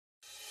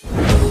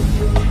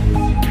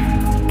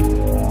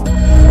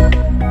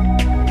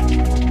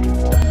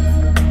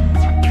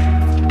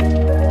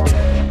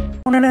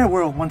Welcome to Net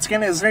World. Once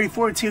again, it's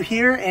Nerdy42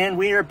 here, and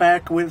we are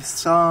back with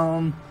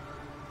some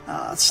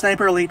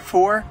Sniper Elite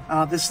 4.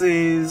 This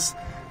is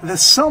the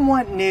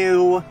somewhat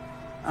new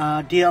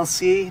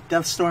DLC,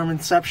 Deathstorm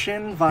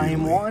Inception,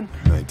 Volume 1.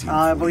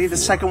 I believe the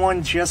second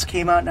one just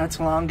came out not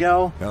too long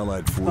ago.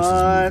 Allied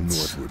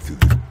forces moving northward through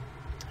the...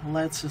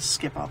 Let's just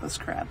skip all this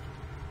crap.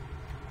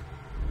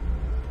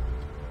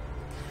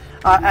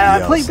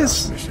 I played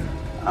this mission.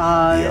 The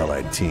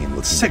Allied team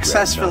looking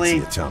successfully. to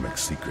grab Nazi atomic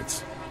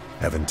secrets.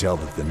 Have intel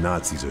that the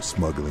Nazis are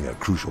smuggling a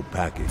crucial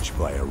package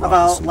via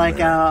about like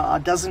a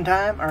dozen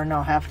times, or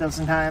no, half a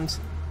dozen times.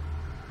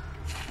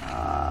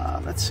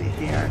 Let's see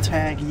here.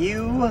 Tag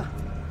you.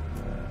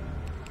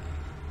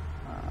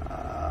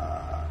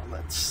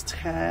 Let's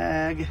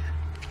tag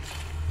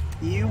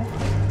you.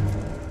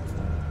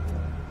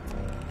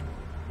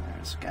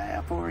 There's a guy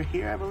up over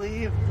here, I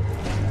believe.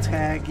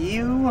 Tag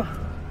you.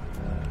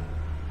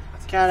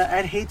 God,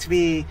 I'd hate to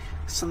be...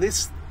 So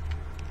this...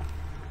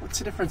 What's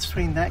the difference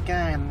between that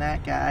guy and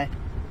that guy?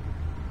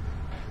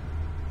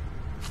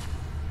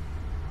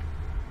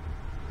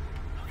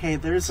 Okay,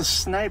 there's a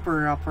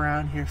sniper up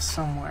around here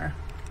somewhere.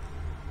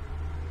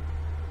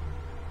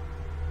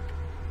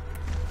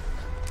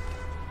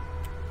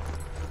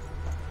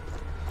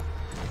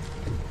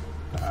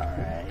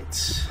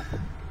 Alright.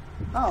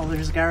 Oh,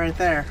 there's a guy right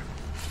there.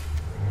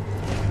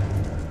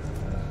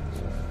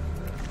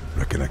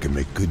 Reckon I can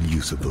make good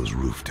use of those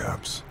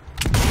rooftops.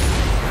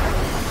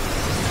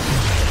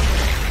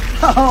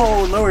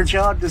 Oh, lower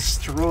jaw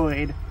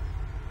destroyed.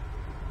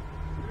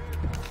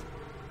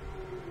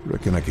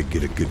 Reckon I could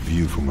get a good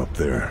view from up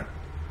there.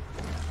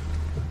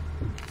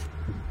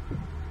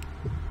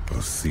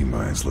 Those sea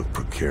mines look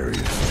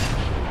precarious.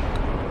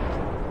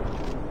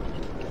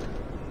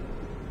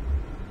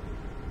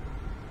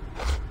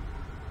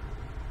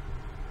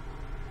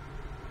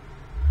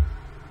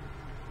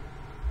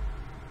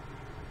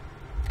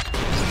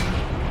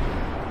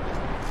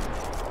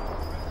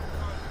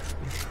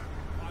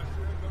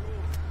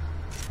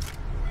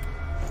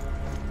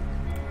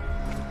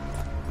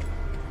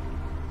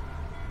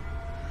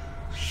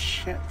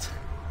 Shit.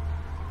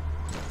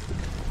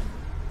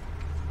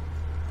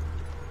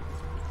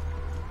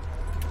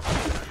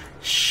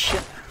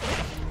 Shit.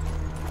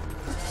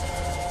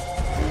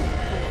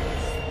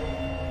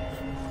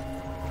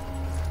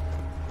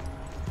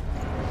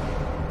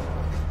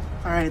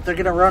 Alright, they're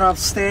gonna run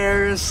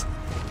upstairs,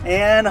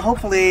 and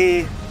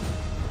hopefully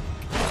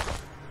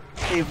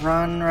they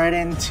run right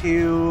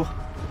into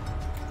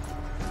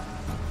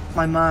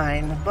my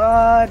mine,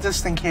 but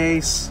just in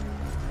case,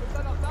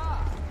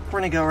 we're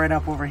gonna go right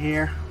up over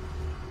here.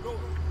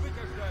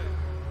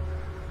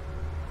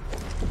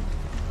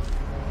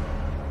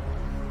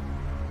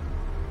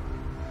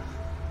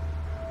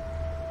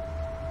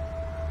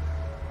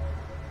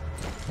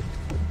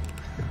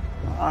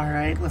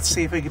 Alright, let's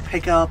see if we can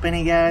pick up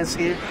any guys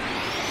here.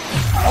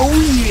 Oh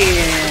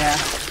yeah!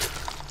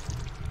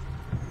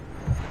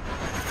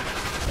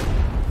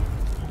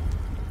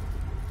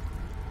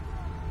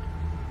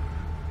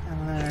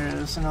 And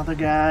there's another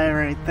guy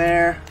right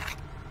there.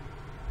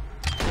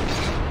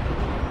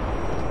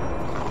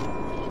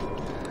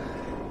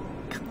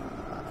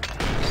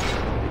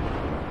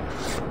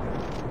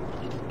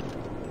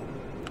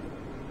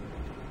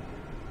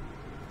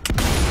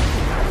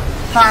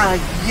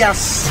 Ah,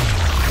 yes!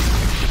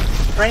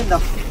 Right in the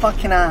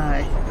fucking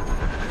eye.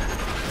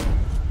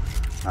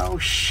 Oh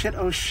shit,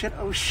 oh shit,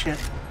 oh shit.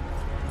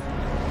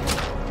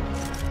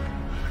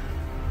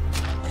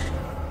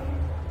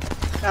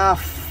 Ah,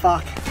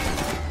 fuck.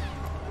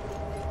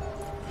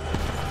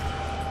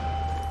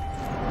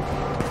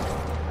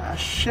 Ah,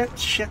 shit,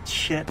 shit,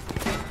 shit.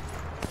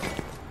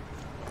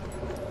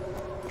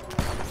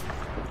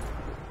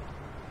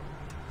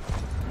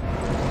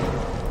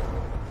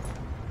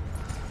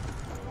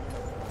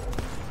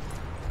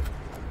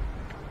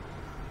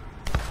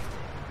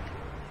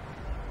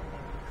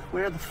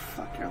 Where the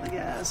fuck are the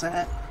guys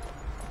at?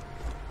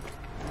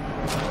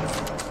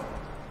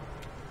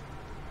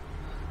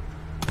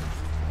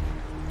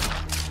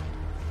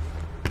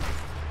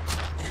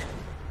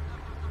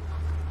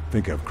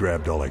 Think I've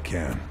grabbed all I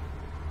can.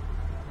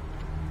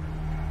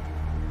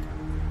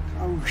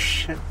 Oh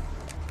shit.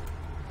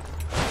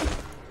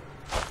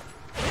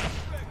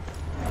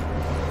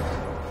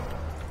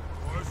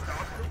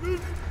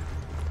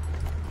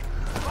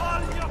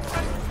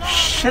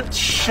 Shit,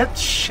 shit,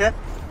 shit.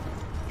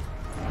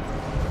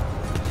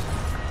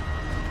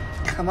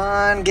 Come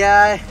on,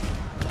 guy.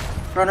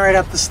 Run right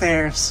up the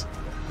stairs.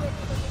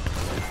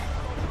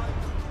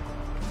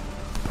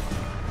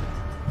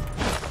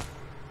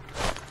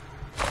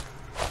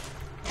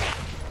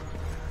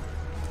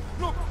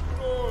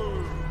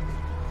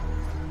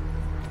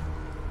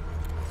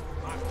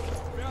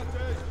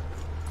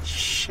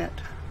 Shit.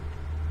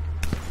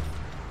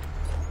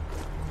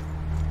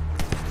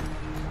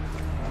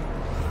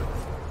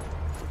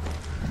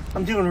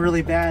 I'm doing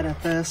really bad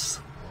at this.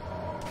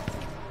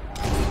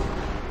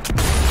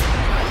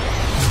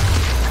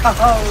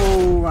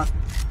 Oh!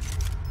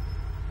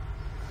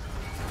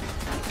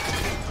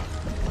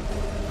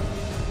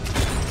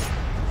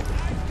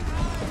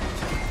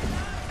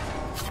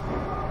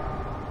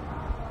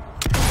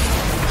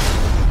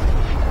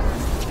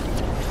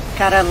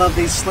 God, I love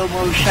these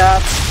slow-mo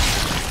shots.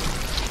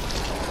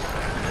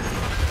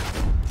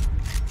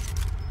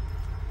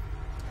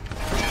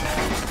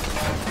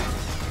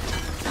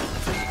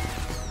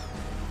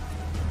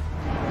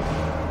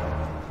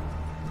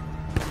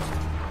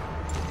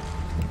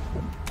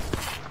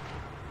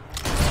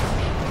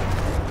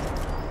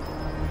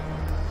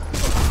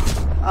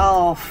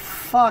 Oh,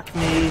 fuck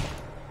me.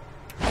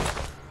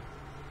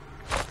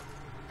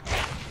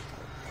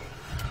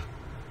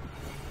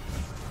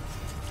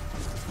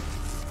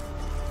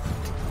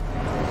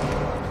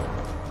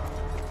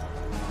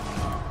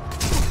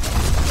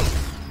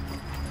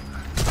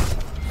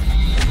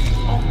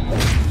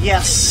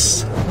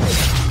 Yes.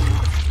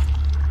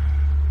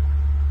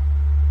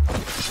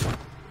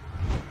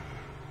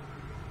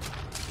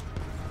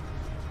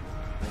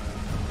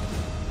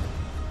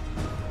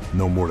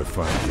 No more to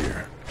find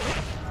here.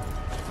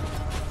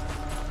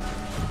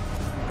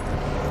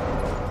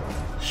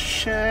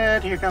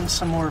 Shit, here comes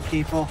some more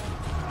people.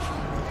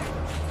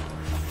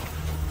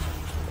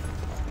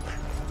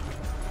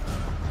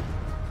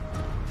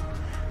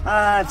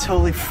 I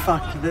totally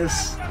fucked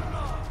this.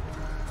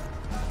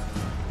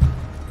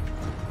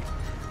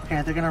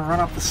 Okay, they're gonna run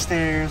up the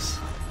stairs.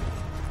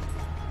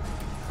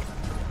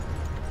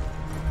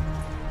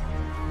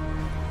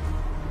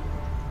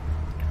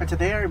 Or did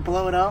they already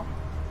blow it up?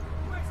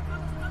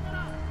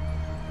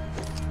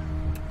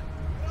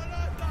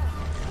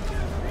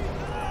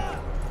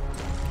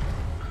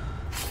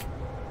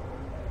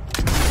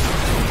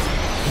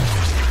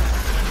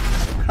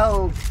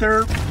 Oh,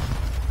 derp.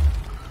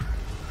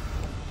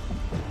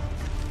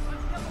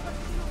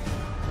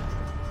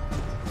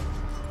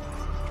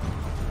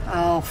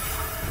 Oh.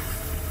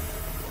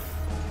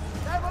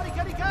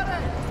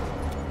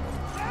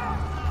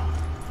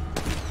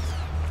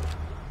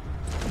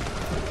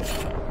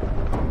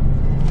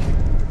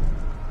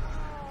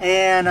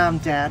 And I'm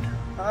dead.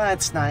 Oh,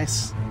 that's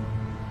nice.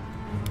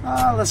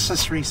 Let's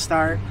just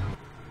restart.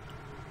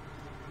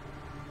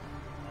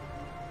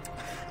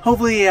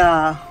 Hopefully,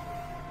 I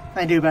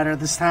do better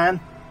this time.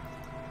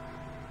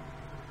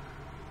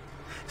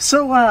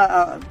 So,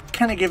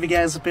 kind of give you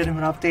guys a bit of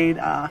an update.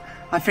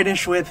 I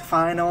finished with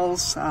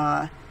finals,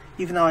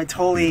 even though I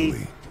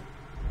totally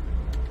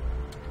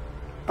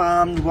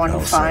bombed one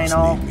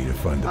final. Need me to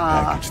find the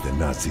package the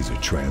Nazis are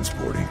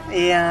transporting.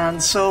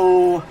 And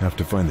so... Have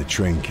to find the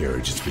train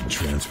carriage it's been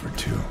transferred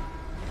to.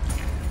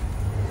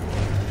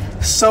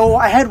 So,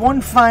 I had one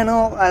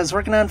final. I was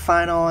working on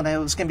final, and it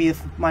was going to be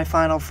my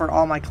final for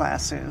all my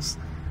classes.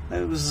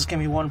 It was just going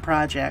to be one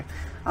project.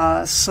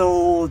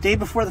 So, the day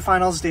before the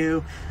finals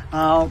due,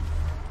 the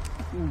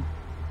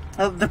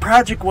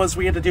project was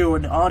we had to do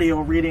an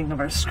audio reading of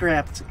our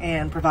script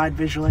and provide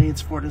visual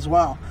aids for it as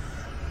well.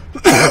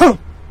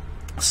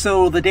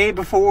 So, the day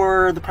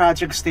before the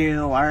project's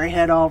due, I already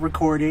had all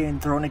recorded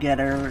and thrown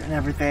together and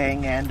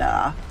everything, and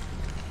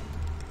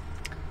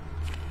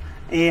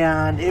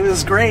it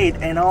was great,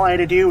 and all I had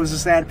to do was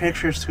just add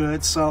pictures to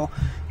it, so,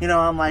 you know,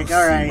 I'm like,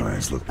 alright,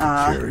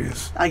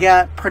 I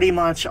got pretty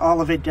much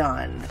all of it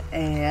done,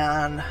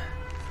 and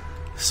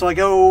so I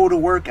go to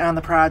work on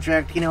the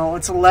project. You know,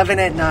 it's 11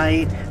 at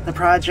night,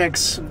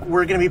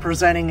 we're going to be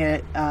presenting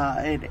it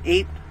at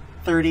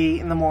 8:30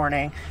 in the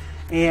morning,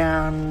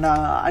 and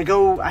I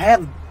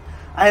have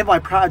my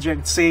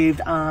project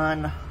saved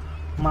on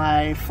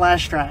my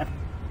flash drive,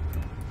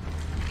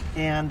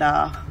 and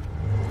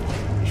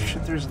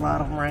shit, there's a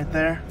lot of them right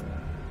there.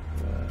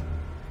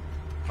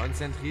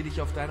 Konzentrier dich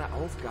auf deine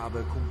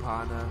Aufgabe,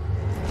 Kumpane.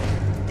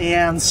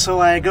 And so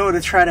I go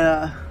to try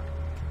to...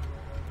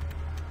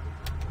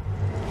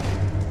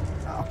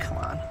 Oh, come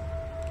on.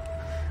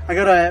 I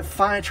go to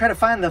try to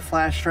find the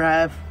flash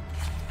drive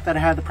that I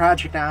had the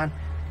project on,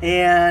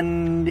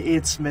 and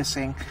it's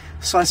missing.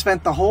 So I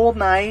spent the whole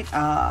night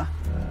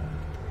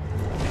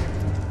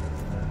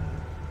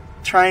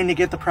trying to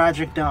get the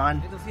project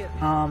done.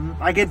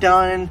 I get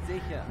done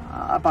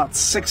about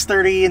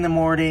 6:30 in the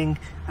morning.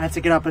 I have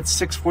to get up at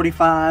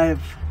 6:45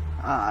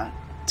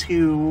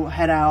 to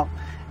head out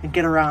and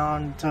get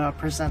around to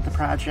present the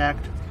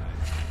project.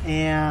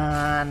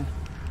 And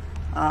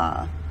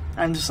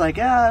I'm just like,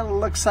 it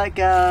looks like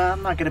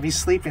I'm not going to be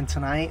sleeping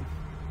tonight.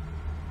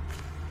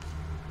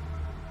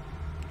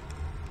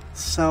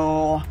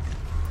 So,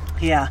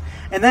 yeah.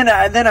 And then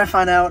I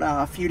found out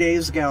a few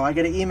days ago, I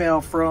got an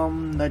email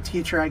from the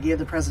teacher I gave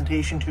the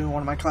presentation to in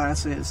one of my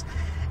classes.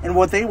 And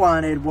what they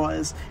wanted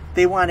was,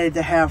 they wanted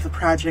to have the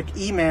project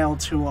emailed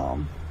to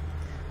them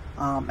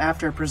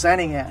after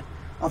presenting it.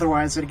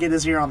 Otherwise, it'd get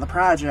his ear on the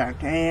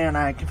project. And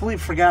I completely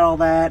forgot all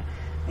that.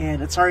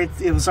 And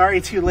it was already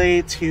too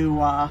late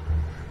to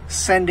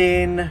send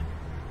in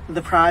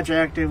the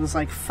project. It was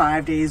like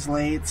 5 days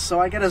late. So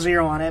I got a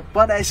 0 on it.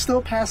 But I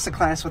still passed the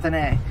class with an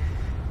A,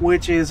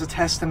 which is a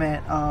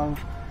testament of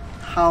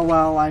how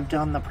well I've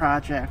done the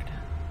project.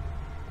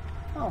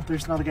 Oh,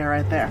 there's another guy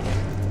right there.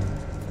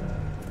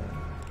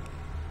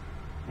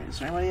 Is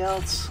there anybody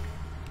else?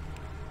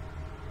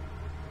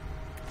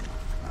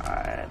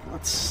 Alright,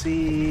 let's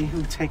see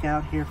who to take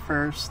out here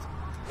first.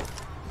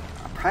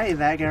 Probably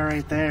that guy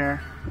right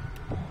there.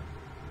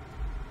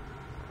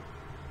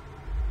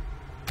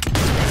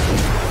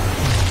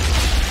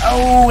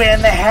 Oh,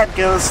 and the hat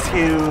goes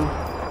too.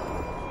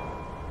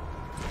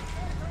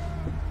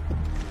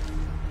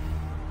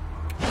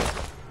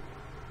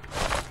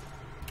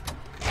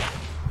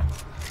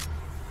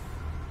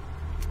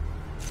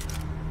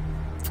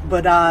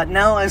 But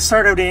now I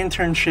started an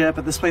internship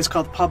at this place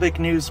called Public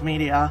News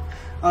Media.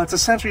 It's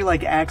essentially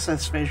like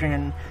Access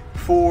Vision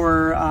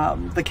for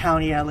the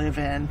county I live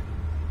in.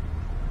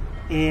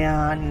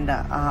 And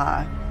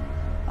the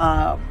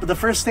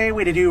first day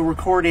we had to do a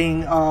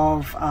recording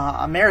of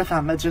a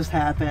marathon that just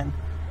happened.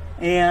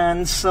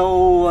 And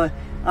so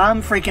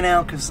I'm freaking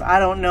out because I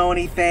don't know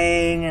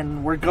anything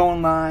and we're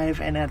going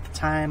live. And at the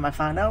time I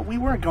found out we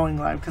weren't going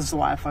live because the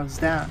Wi-Fi was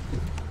down.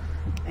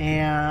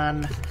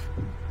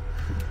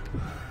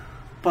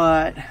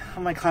 But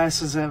my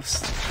classes have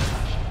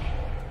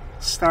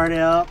started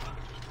up.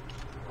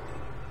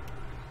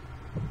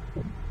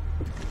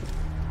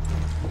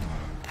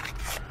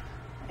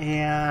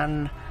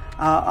 And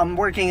I'm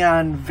working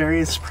on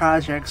various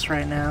projects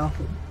right now.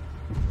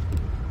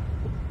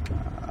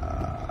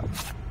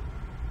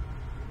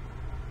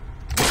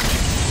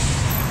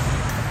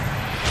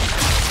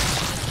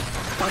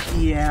 Fuck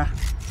yeah.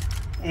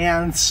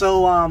 And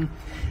so I'm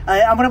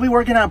going to be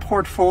working on a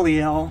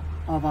portfolio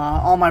of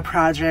all my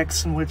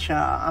projects, in which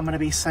I'm going to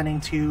be sending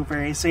to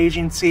various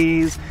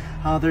agencies.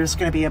 There's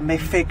going to be a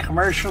fake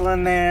commercial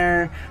in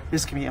there.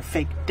 There's going to be a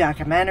fake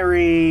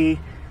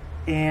documentary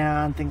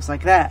and things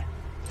like that.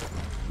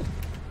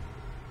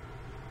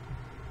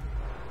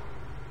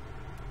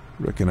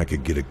 Reckon I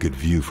could get a good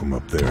view from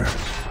up there.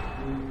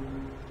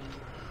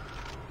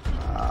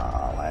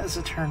 Why does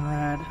it turn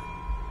red?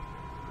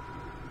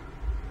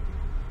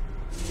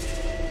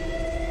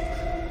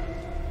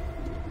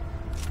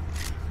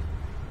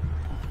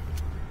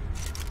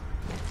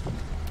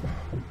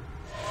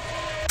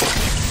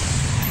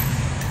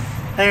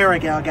 There we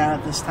go, got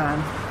it this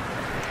time.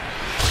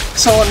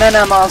 So, and then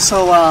I'm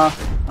also,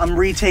 I'm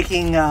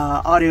retaking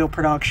audio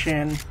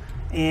production,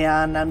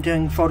 and I'm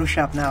doing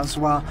Photoshop now as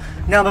well.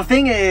 Now, the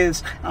thing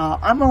is,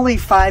 I'm only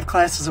 5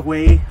 classes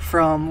away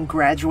from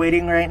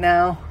graduating right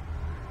now,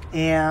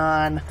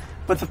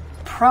 but the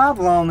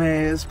problem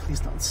is, please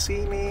don't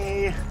see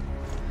me,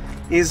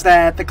 is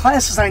that the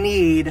classes I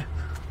need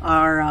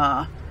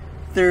are,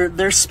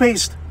 they're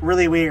spaced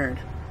really weird.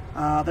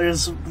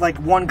 There's like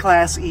 1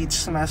 class each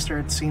semester,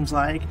 it seems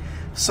like.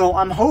 So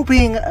I'm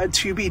hoping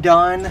to be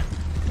done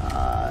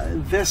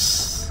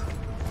this...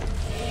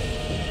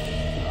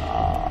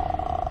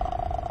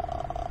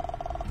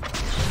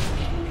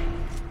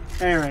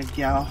 there we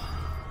go.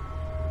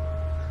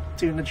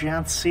 Doing the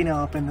John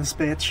Cena up in this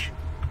bitch.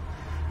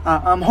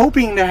 I'm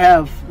hoping to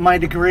have my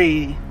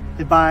degree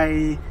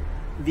by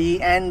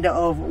the end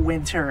of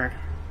winter,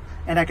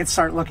 and I could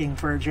start looking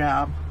for a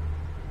job.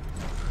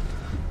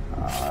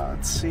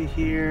 Let's see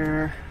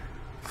here.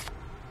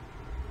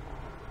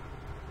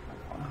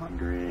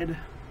 100.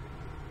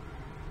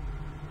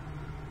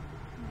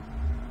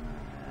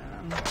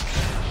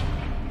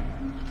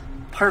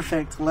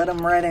 Perfect. Let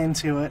them right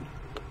into it.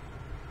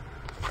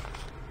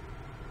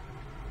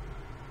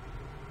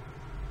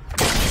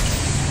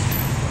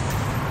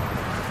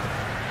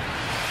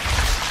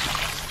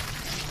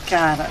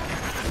 God,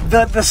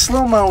 the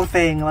slow-mo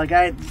thing, like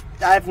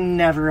I've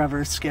never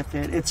ever skipped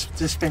it. It's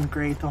just been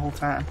great the whole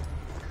time.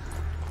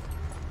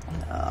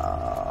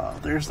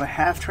 There's the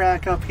half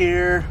track up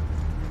here.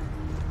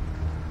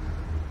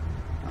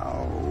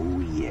 Oh,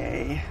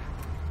 yay.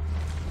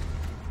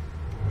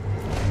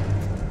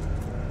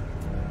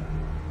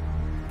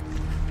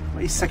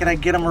 Wait a second, I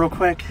get him real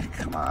quick.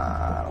 Come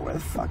on, where the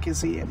fuck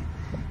is he?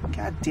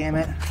 God damn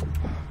it.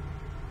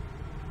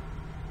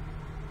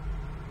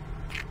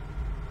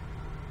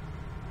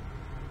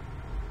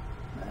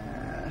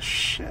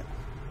 Shit.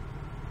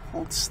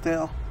 Hold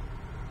still.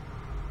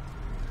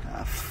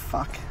 Ah,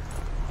 fuck.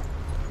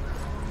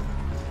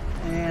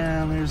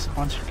 And there's a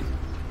bunch of...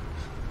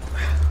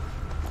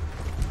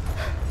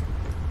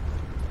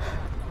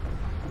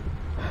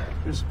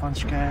 there's a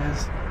bunch of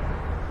guys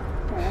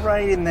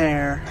right in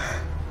there.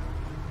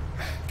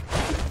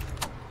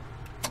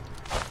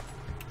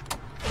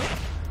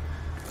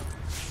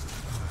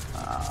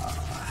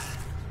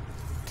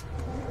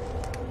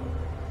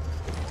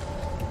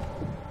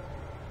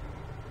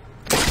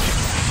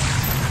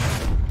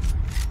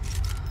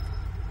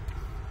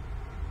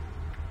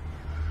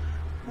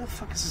 Where the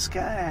fuck is this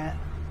guy at?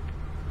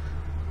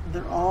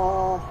 They're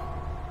all...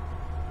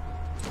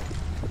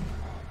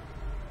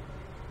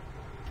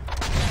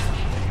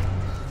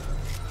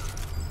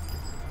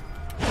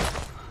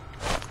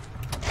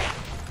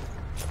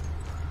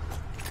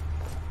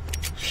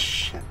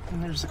 shit,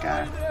 and there's a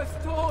guy.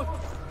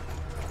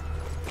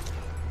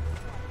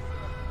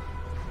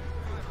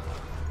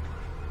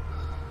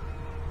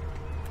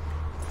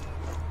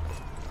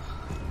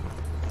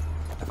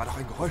 Da war doch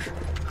ein Geräusch.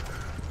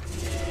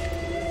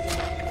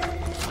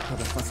 Hat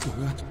er was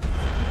gehört?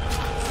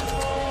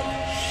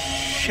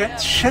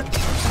 Shit, shit.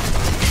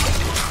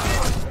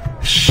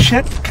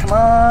 Shit, come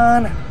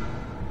on.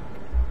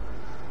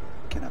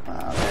 Get up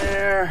out of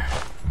there.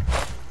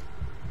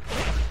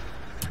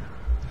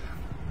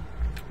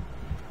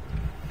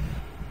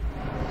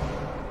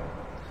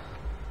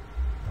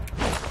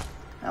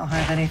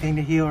 anything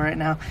to heal right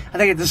now. I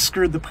think I just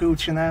screwed the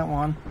pooch in that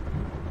one.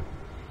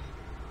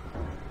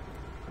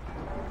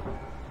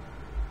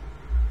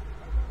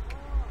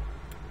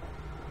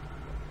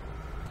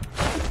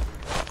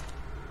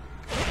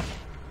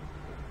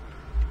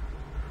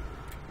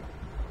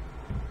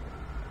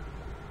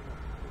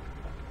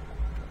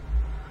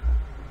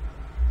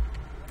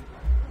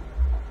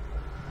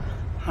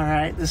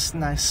 Alright, this is a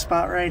nice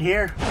spot right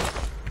here.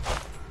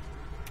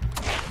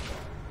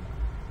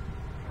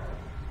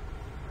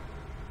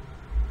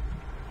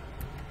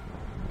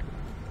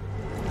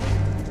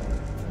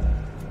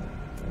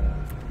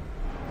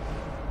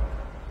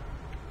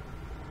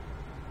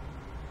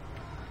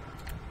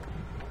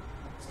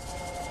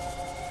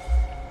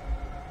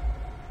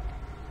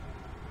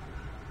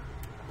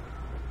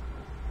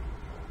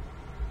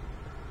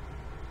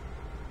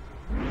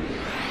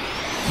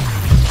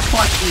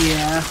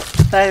 Yeah,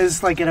 that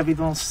is like gonna be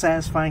the most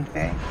satisfying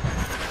thing.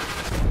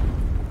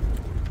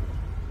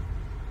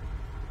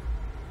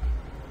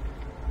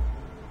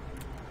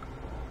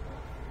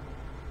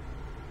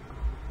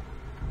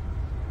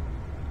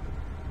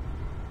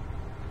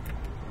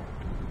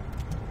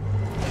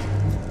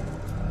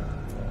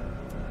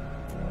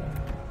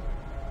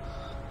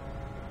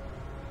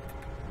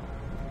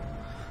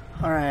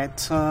 Alright,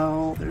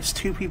 so there's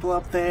 2 people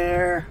up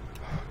there.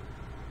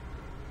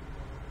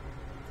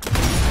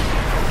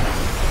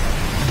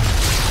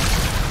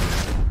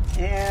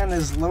 And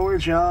his lower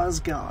jaw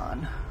is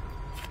gone.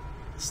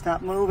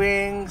 Stop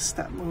moving,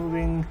 stop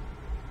moving.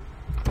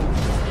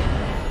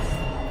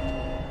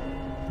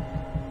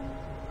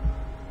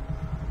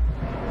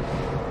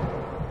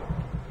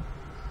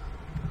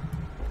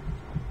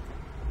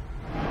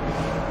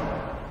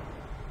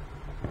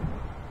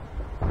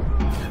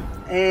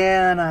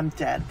 And I'm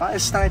dead by a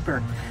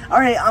sniper.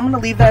 Alright, I'm gonna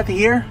leave that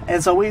here.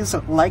 As always,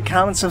 like,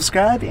 comment,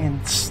 subscribe,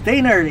 and stay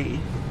nerdy.